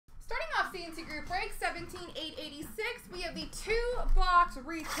CNC Group Break 17886. We have the 2-box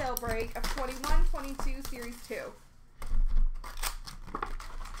retail break of 21-22 Series 2.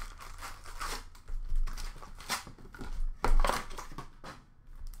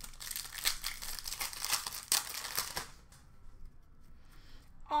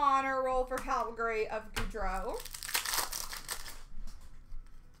 Honor roll for Calgary of Goudreau.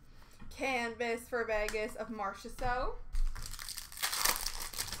 Canvas for Vegas of Marchessault.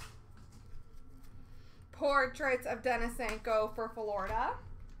 Portraits of Denisenko for Florida.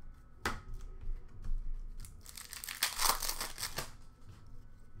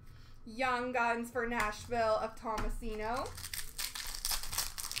 Young Guns for Nashville of Tomasino.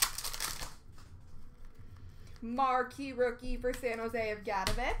 Marquee Rookie for San Jose of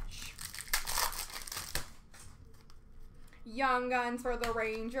Gadovich. Young Guns for the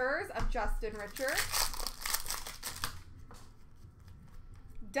Rangers of Justin Richards.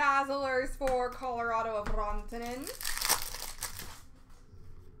 Dazzlers for Colorado of Rantanen.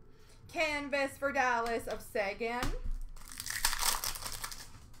 Canvas for Dallas of Sagan.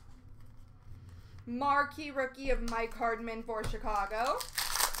 Marquee Rookie of Mike Hardman for Chicago.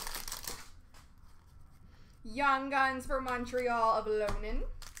 Young Guns for Montreal of Lonin.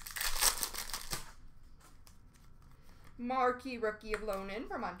 Marquee Rookie of Lonin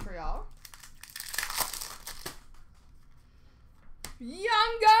for Montreal.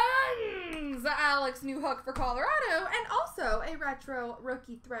 Young Guns! Alex Newhook for Colorado. And also a retro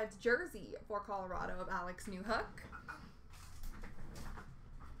Rookie Threads jersey for Colorado of Alex Newhook.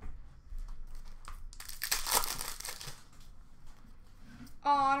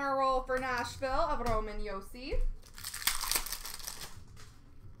 Honor roll for Nashville of Roman Josi.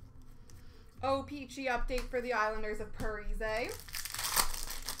 OPG update for the Islanders of Parise.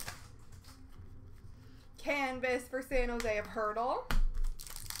 Canvas for San Jose of Hurdle.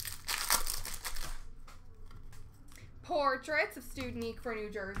 Portraits of Studnik for New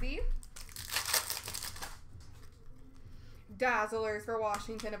Jersey. Dazzlers for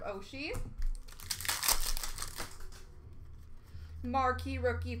Washington of Oshie. Marquee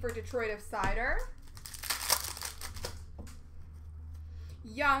Rookie for Detroit of Sider.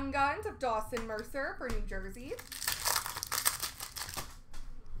 Young Guns of Dawson Mercer for New Jersey.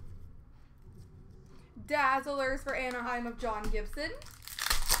 Dazzlers for Anaheim of John Gibson.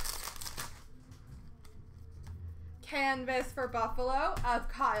 Canvas for Buffalo of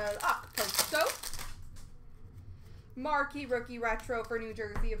Kyle Okposto. Marquee Rookie Retro for New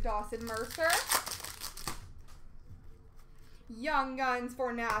Jersey of Dawson Mercer. Young Guns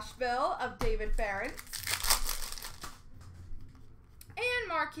for Nashville of David Ferentz. And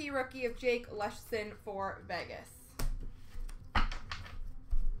Marquee Rookie of Jake Leschson for Vegas.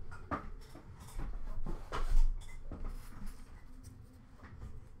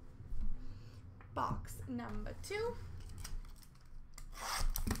 Box number 2.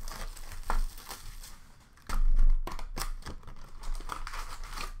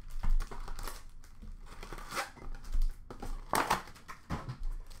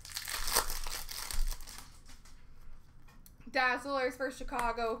 Dazzlers for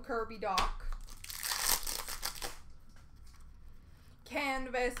Chicago, Kirby Doc.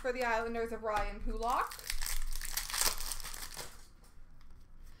 Canvas for the Islanders of Ryan Hulock.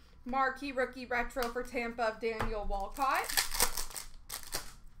 Marquee Rookie Retro for Tampa of Daniel Walcott.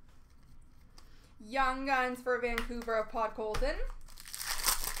 Young Guns for Vancouver of Pod Colton.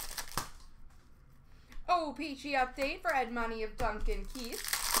 OPG update for Ed Money of Duncan Keith.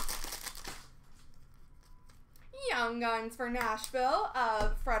 Young Guns for Nashville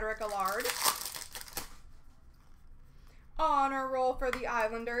of Frederick Allard. Honor roll for the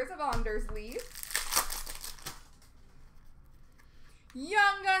Islanders of Anders Lee.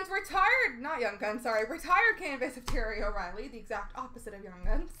 Young Guns retired, not Young Guns, sorry, retired canvas of Terry O'Reilly, the exact opposite of Young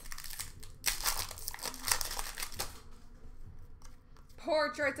Guns.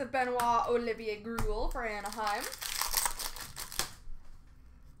 Portraits of Benoit Olivier Gruel for Anaheim.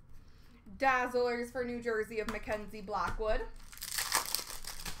 Dazzlers for New Jersey of Mackenzie Blackwood.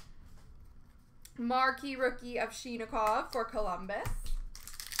 Marquee Rookie of Sheenikov for Columbus.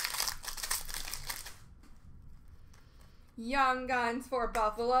 Young Guns for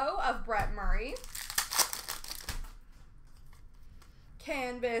Buffalo of Brett Murray.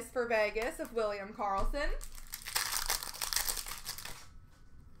 Canvas for Vegas of William Karlsson.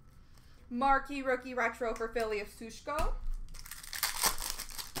 Marquee Rookie Retro for Philly of Sushko.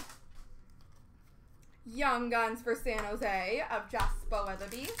 Young Guns for San Jose of Jasper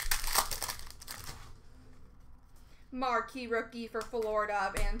Weatherby. Marquee Rookie for Florida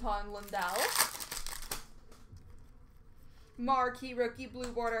of Anton Lundell. Marquee rookie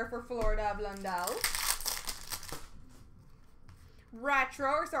blue border for Florida of Lundell.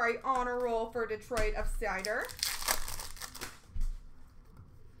 Honor roll for Detroit of Sider.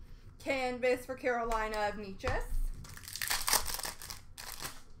 Canvas for Carolina of Nietzsche's.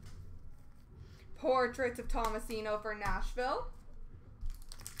 Portraits of Tomasino for Nashville.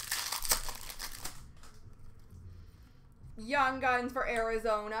 Young Guns for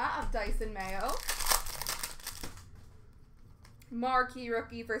Arizona of Dyson Mayo. Marquee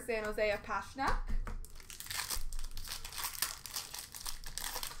rookie for San Jose of Paschnak.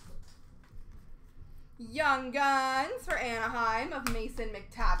 Young Guns for Anaheim of Mason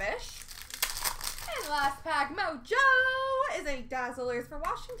McTavish. And last pack mojo is a Dazzlers for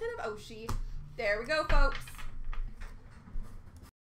Washington of Oshie. There we go, folks.